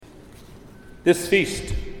This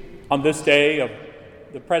feast, on this day of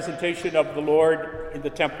the presentation of the Lord in the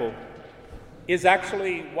temple, is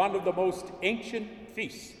actually one of the most ancient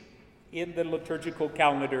feasts in the liturgical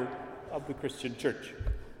calendar of the Christian Church.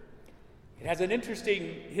 It has an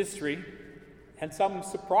interesting history and some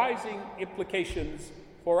surprising implications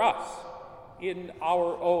for us in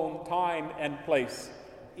our own time and place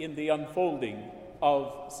in the unfolding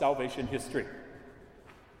of salvation history.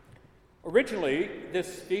 Originally,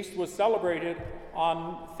 this feast was celebrated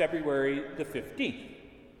on February the 15th,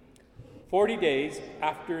 40 days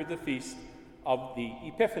after the Feast of the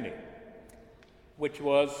Epiphany, which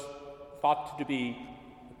was thought to be,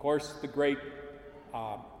 of course, the great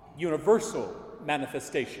universal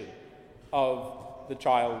manifestation of the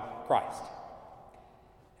child Christ.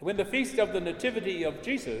 When the Feast of the Nativity of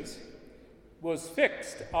Jesus was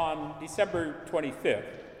fixed on December 25th,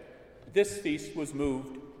 this feast was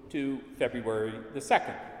moved to February the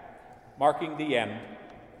 2nd, marking the end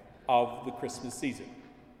of the Christmas season.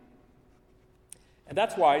 And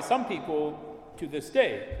that's why some people, to this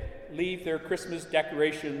day, leave their Christmas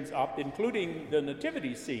decorations up, including the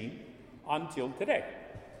nativity scene, until today.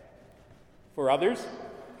 For others,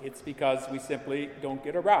 it's because we simply don't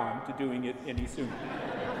get around to doing it any sooner.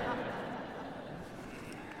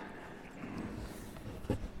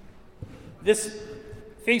 This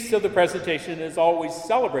Feast of the Presentation is always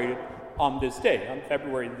celebrated on this day, on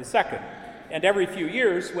February the 2nd. And every few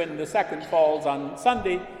years, when the 2nd falls on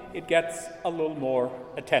Sunday, it gets a little more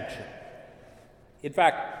attention. In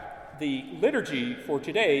fact, the liturgy for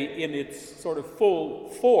today, in its sort of full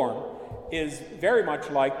form, is very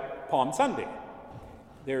much like Palm Sunday.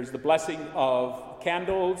 There's the blessing of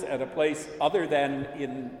candles at a place other than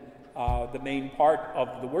in the main part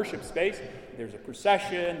of the worship space. There's a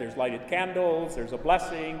procession, there's lighted candles, there's a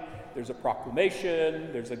blessing, there's a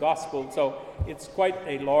proclamation, there's a gospel. So it's quite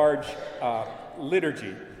a large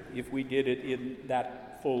liturgy if we did it in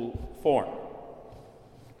that full form.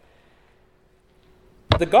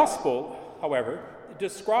 The gospel, however,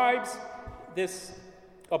 describes this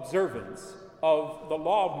observance of the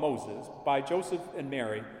law of Moses by Joseph and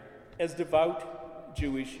Mary as devout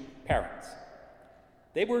Jewish parents.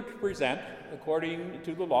 They were to present, according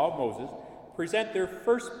to the law of Moses, present their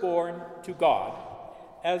firstborn to God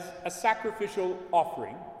as a sacrificial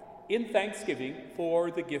offering in thanksgiving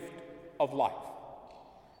for the gift of life.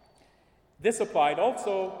 This applied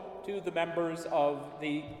also to the members of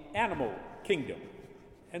the animal kingdom.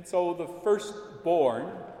 And so the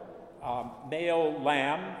firstborn male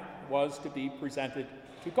lamb was to be presented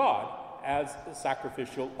to God as a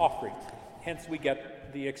sacrificial offering. Hence we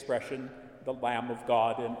get the expression, the Lamb of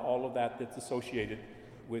God, and all of that that's associated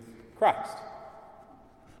with Christ.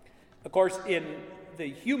 Of course, in the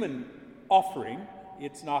human offering,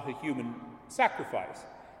 it's not a human sacrifice.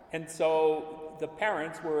 And so the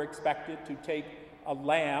parents were expected to take a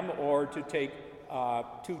lamb or to take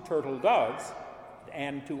 2 turtle doves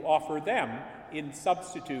and to offer them in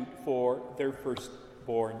substitute for their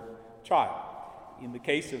firstborn child. In the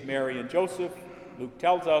case of Mary and Joseph, Luke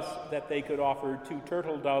tells us that they could offer 2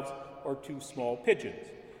 turtle doves or 2 small pigeons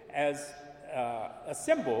as a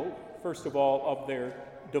symbol, first of all, of their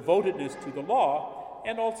devotedness to the law,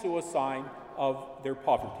 and also a sign of their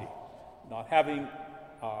poverty. Not having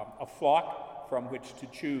a flock from which to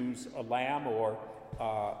choose a lamb or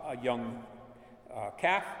a young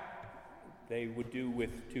calf, they would do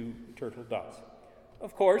with 2 turtle doves.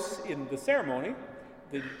 Of course, in the ceremony,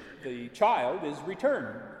 the child is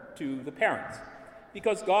returned to the parents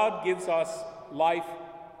because God gives us life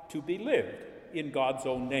to be lived in God's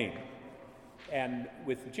own name. And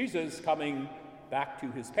with Jesus coming back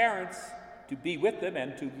to his parents to be with them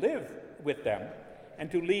and to live with them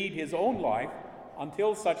and to lead his own life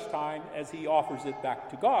until such time as he offers it back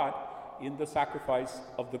to God in the sacrifice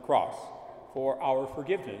of the cross for our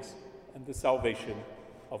forgiveness and the salvation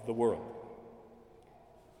of the world.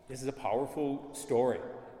 This is a powerful story,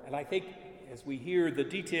 and I think as we hear the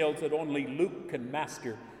details that only Luke can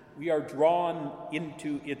master, we are drawn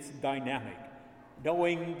into its dynamic,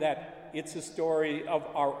 knowing that it's a story of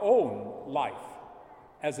our own life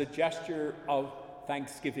as a gesture of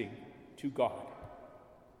thanksgiving to God.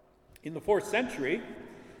 In the 4th century,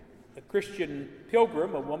 a Christian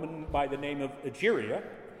pilgrim, a woman by the name of Egeria,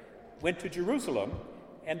 went to Jerusalem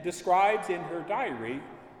and describes in her diary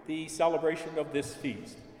the celebration of this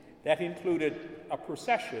feast that included a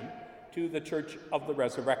procession to the Church of the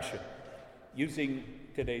Resurrection, using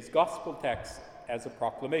today's gospel text as a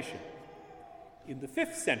proclamation. In the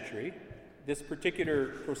 5th century, this particular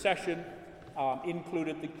procession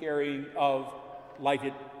included the carrying of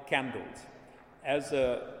lighted candles as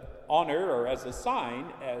an honor or as a sign,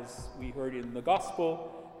 as we heard in the Gospel,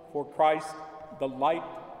 for Christ, the light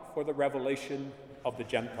for the revelation of the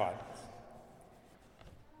Gentiles.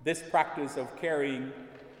 This practice of carrying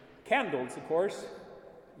candles, of course,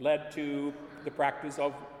 led to the practice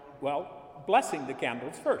of, blessing the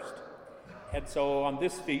candles first. And so on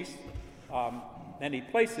this feast, many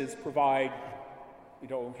places provide,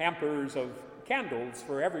 hampers of candles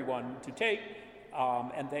for everyone to take,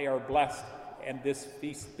 and they are blessed. And this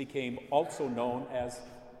feast became also known as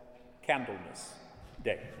Candlemas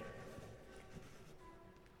Day.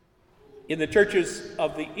 In the churches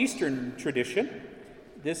of the Eastern tradition,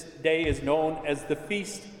 this day is known as the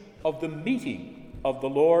Feast of the Meeting of the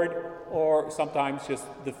Lord, or sometimes just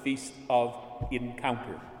the Feast of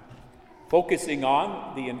Encounter, focusing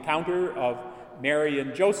on the encounter of Mary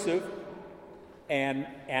and Joseph and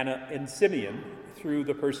Anna and Simeon through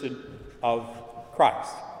the person of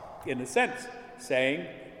Christ. In a sense, saying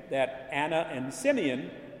that Anna and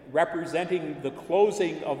Simeon, representing the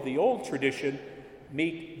closing of the old tradition,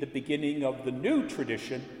 meet the beginning of the new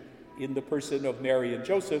tradition in the person of Mary and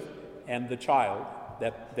Joseph and the child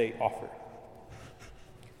that they offer.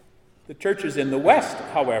 The churches in the West,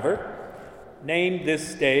 however, named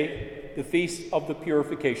this day the Feast of the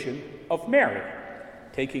Purification of Mary,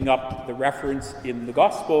 taking up the reference in the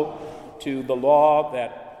Gospel to the law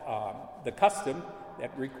that the custom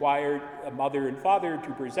that required a mother and father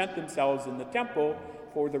to present themselves in the temple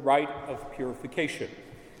for the rite of purification.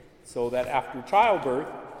 So that after childbirth,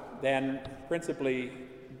 then principally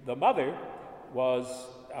the mother was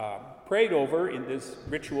prayed over in this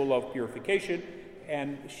ritual of purification,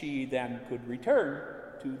 and she then could return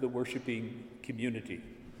to the worshiping community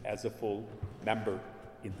as a full member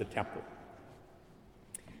in the temple.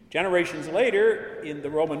 Generations later, in the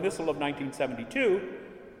Roman Missal of 1972,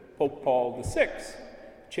 Pope Paul VI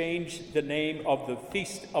changed the name of the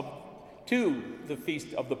feast to the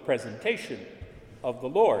Feast of the Presentation of the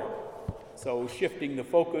Lord, so shifting the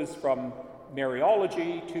focus from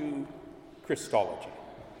Mariology to Christology.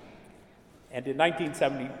 And in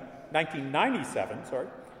 1997,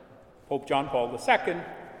 Pope John Paul II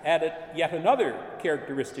added yet another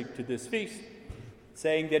characteristic to this feast,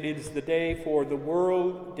 saying that it is the day for the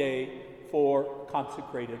World Day for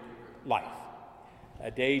Consecrated Life,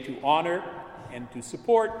 a day to honor and to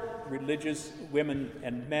support religious women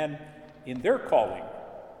and men in their calling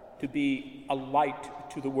to be a light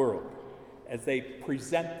to the world as they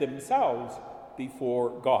present themselves before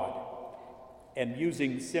God, and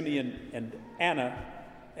using Simeon and Anna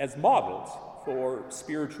as models for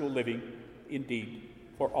spiritual living, indeed,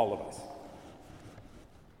 for all of us.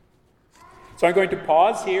 So I'm going to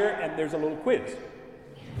pause here, and there's a little quiz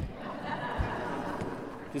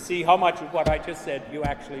to see how much of what I just said you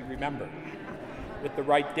actually remember with the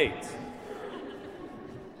right dates.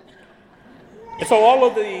 And so all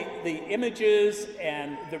of the images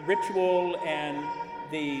and the ritual and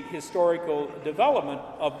the historical development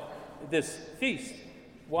of this feast,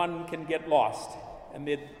 one can get lost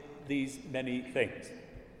amid these many things.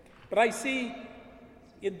 But I see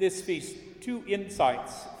in this feast two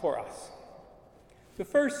insights for us. The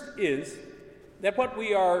first is that what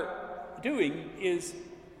we are doing is,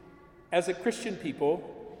 as a Christian people,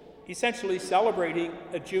 essentially celebrating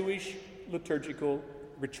a Jewish liturgical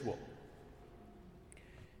ritual.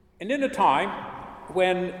 And in a time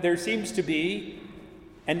when there seems to be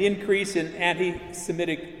an increase in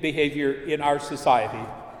anti-Semitic behavior in our society,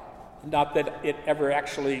 not that it ever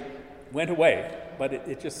actually went away, but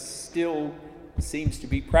it just still seems to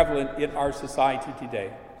be prevalent in our society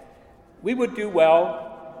today, we would do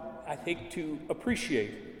well, I think, to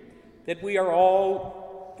appreciate that we are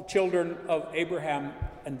all children of Abraham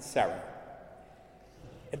and Sarah,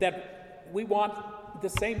 and that we want the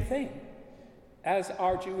same thing as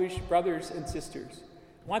our Jewish brothers and sisters,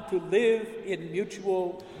 want to live in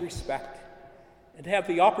mutual respect and have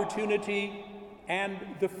the opportunity and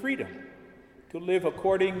the freedom to live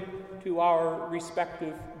according to our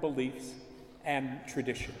respective beliefs and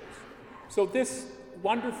traditions. So this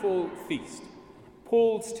wonderful feast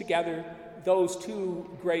pulls together those two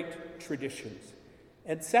great traditions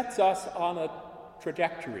and sets us on a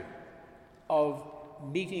trajectory of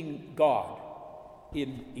meeting God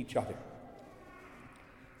in each other.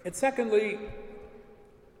 And secondly,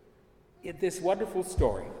 in this wonderful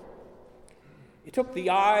story, it took the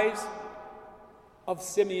eyes of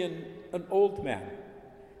Simeon, an old man,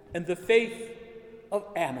 and the faith of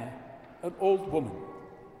Anna, an old woman,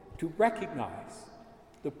 to recognize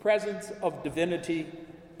the presence of divinity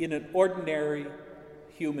in an ordinary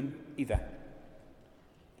human event,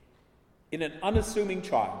 in an unassuming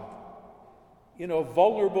child, in a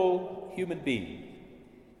vulnerable human being,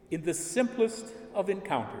 in the simplest of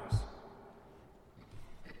encounters,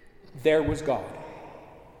 there was God.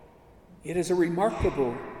 It is a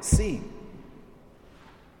remarkable scene.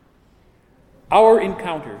 Our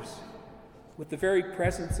encounters with the very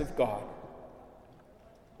presence of God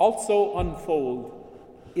also unfold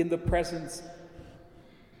in the presence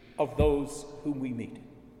of those whom we meet,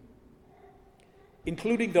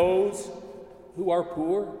 including those who are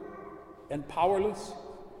poor and powerless,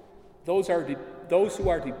 those who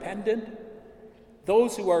are dependent,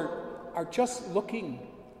 those who are just looking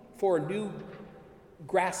for a new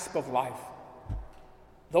grasp of life,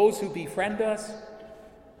 those who befriend us,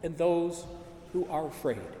 and those who are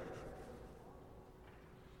afraid.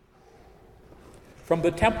 From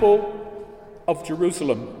the Temple of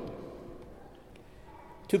Jerusalem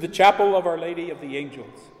to the Chapel of Our Lady of the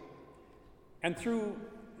Angels, and through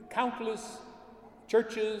countless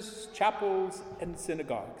churches, chapels, and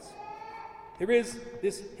synagogues, there is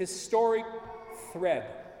this historic thread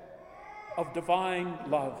of divine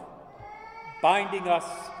love binding us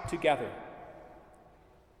together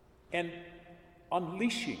and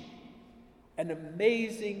unleashing an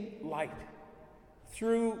amazing light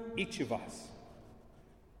through each of us,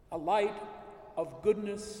 a light of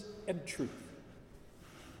goodness and truth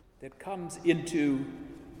that comes into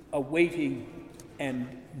a waiting and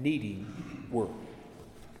needing world.